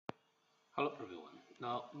Hello everyone.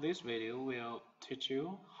 Now this video will teach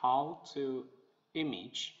you how to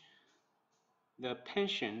image the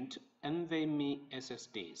patient NVMe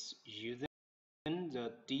SSDs using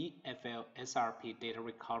the DFL SRP data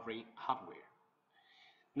recovery hardware.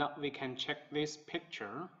 Now we can check this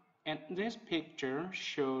picture, and this picture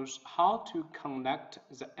shows how to connect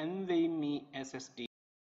the NVMe SSD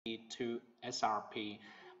to SRP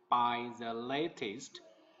by the latest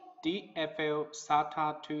DFL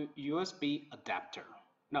SATA to USB adapter.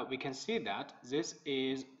 Now we can see that this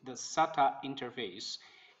is the SATA interface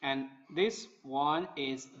and this one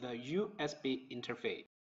is the USB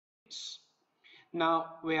interface.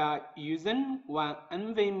 Now we are using one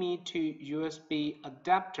NVMe to USB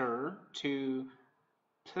adapter to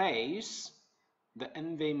place the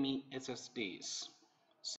NVMe SSDs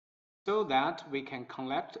so that we can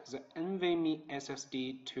connect the NVMe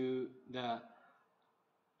SSD to the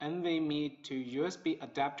NVMe to USB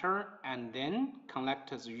adapter and then connect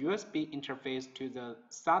the USB interface to the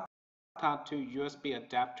SATA to USB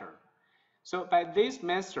adapter. So by this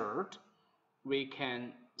method, we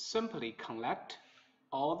can simply connect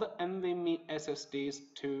all the NVMe SSDs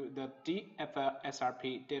to the DFL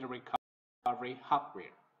SRP data recovery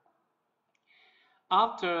hardware.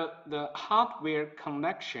 After the hardware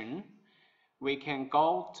connection, we can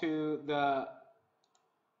go to the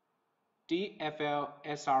DFL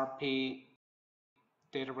SRP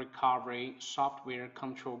data recovery software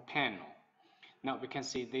control panel. Now we can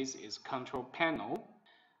see this is control panel.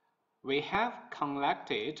 We have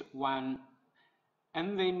connected one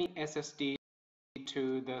NVMe SSD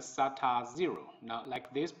to the SATA 0. Now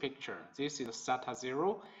like this picture, this is the SATA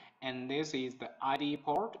 0 and this is the ID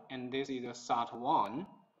port and this is the SATA 1.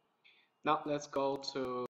 Now let's go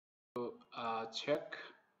to check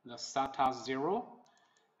the SATA 0.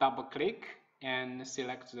 Double click and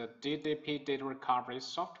select the DDP data recovery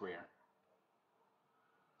software.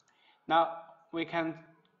 Now we can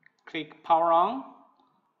click power on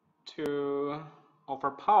to offer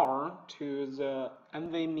power to the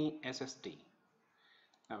NVMe SSD.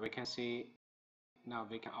 Now we can see now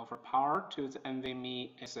we can offer power to the NVMe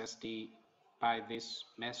SSD by this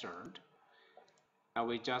method. Now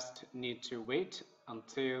we just need to wait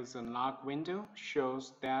until the log window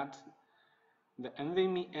shows that the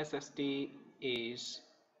NVMe SSD is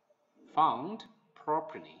found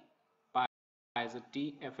properly by the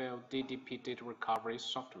DFL DDP data recovery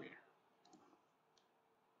software.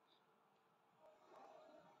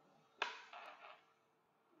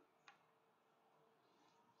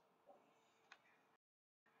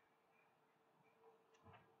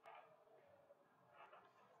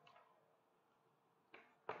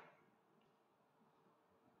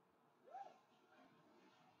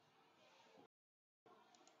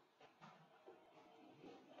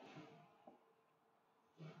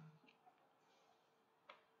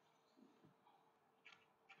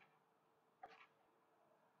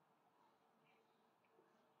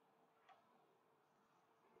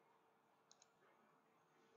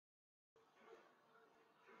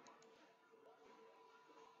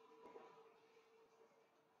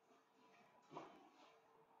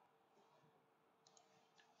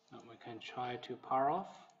 Now we can try to power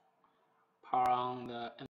off, power on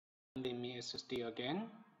the NVMe SSD again.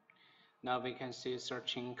 Now we can see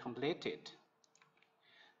searching completed.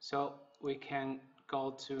 So we can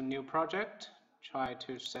go to new project, try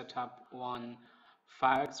to set up one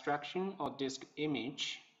file extraction or disk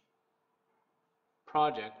image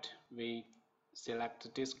project. We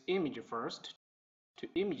select disk image first to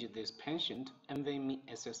image this patient NVMe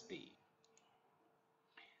SSD.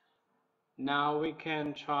 Now we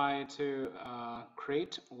can try to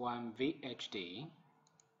create one VHD.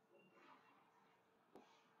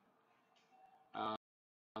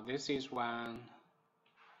 This is one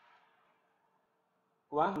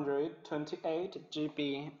 128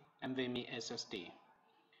 GB NVMe SSD.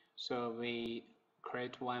 So we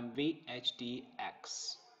create one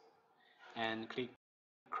VHDX and click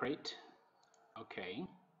create. Okay,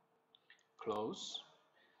 close.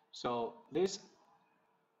 So this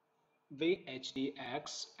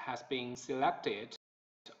VHDX has been selected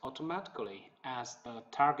automatically as the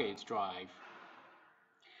target drive.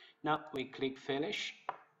 Now we click finish.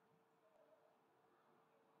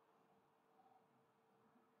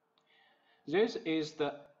 This is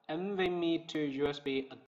the NVMe to USB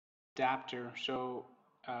adapter. So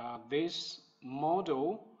this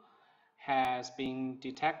model has been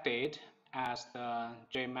detected as the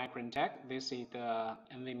JMicroTech. This is the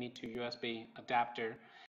NVMe to USB adapter.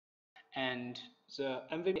 And the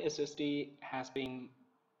NVMe SSD has been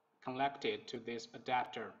connected to this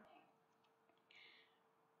adapter.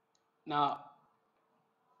 Now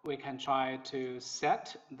we can try to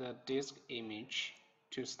set the disk image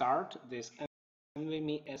to start this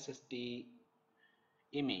NVMe SSD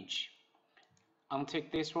image.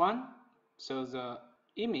 Untick this one, so the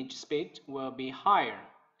image speed will be higher.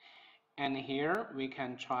 And here we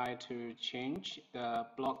can try to change the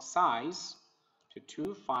block size to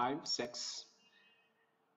 256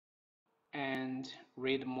 and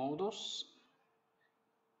read models.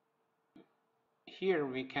 Here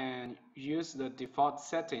we can use the default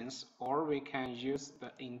settings, or we can use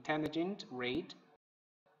the intelligent read.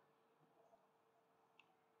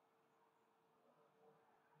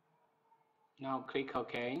 Now click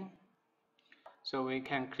OK. So we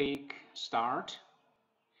can click Start.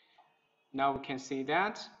 Now we can see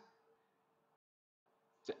that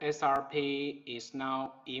the SRP is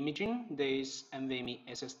now imaging this NVMe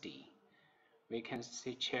SSD. We can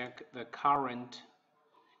check the current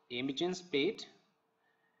imaging speed.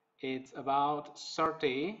 It's about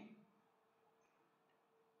 30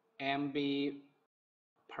 MB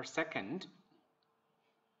per second.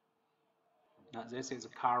 Now this is the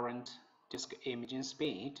current disk imaging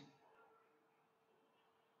speed.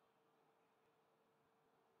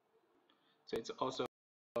 So it's also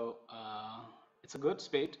it's a good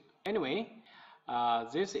speed. Anyway,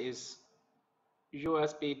 this is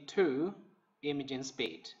USB2 imaging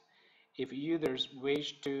speed. If users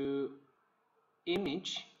wish to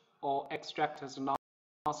image or extract the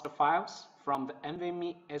master files from the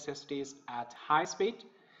NVMe SSDs at high speed,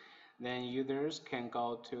 then users can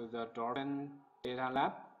go to the Dorton Data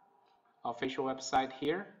Lab official website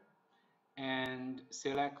here and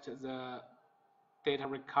select the Data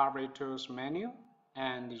Recovery Tools menu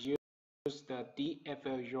and use the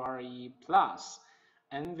DFL URE Plus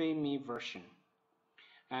NVMe version.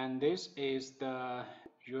 And this is the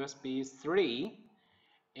USB3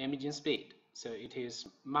 imaging speed. So it is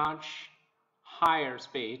much higher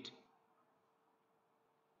speed.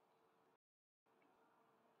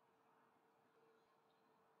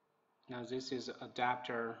 Now this is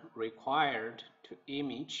adapter required to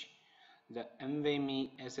image the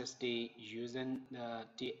NVMe SSD using the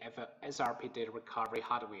DFL SRP data recovery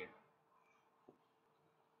hardware.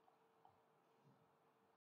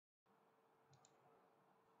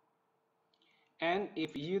 And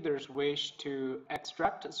if users wish to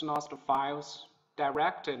extract the master files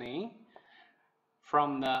directly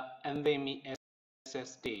from the NVMe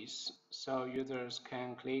SSDs, so users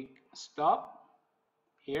can click Stop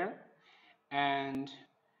here, and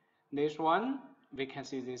this one we can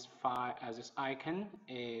see this file as this icon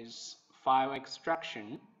is file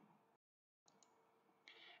extraction,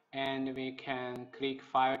 and we can click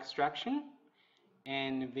file extraction.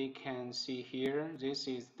 And we can see here, this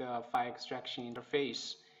is the file extraction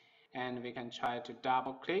interface, and we can try to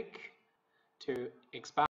double click to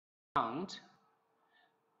expand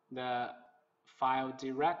the file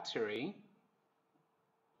directory.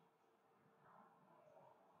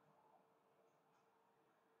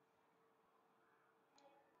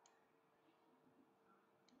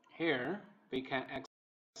 Here we can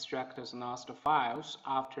extract the master files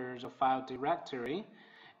after the file directory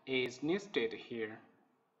is listed here.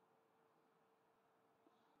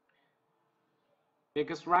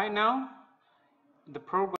 Because right now the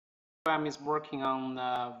program is working on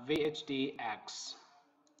VHDX.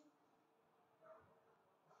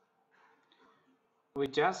 We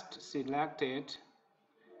just selected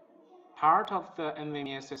part of the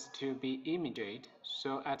NVMe SSD to be imaged.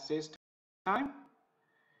 So at this time,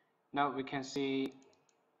 now we can see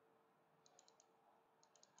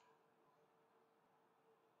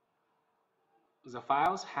the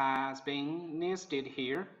files has been listed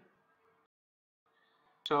here.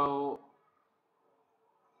 So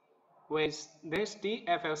with this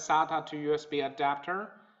DFL SATA to USB adapter,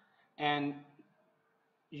 and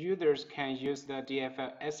users can use the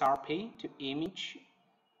DFL SRP to image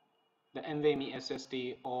the NVMe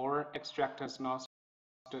SSD or extract the master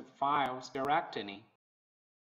files directly.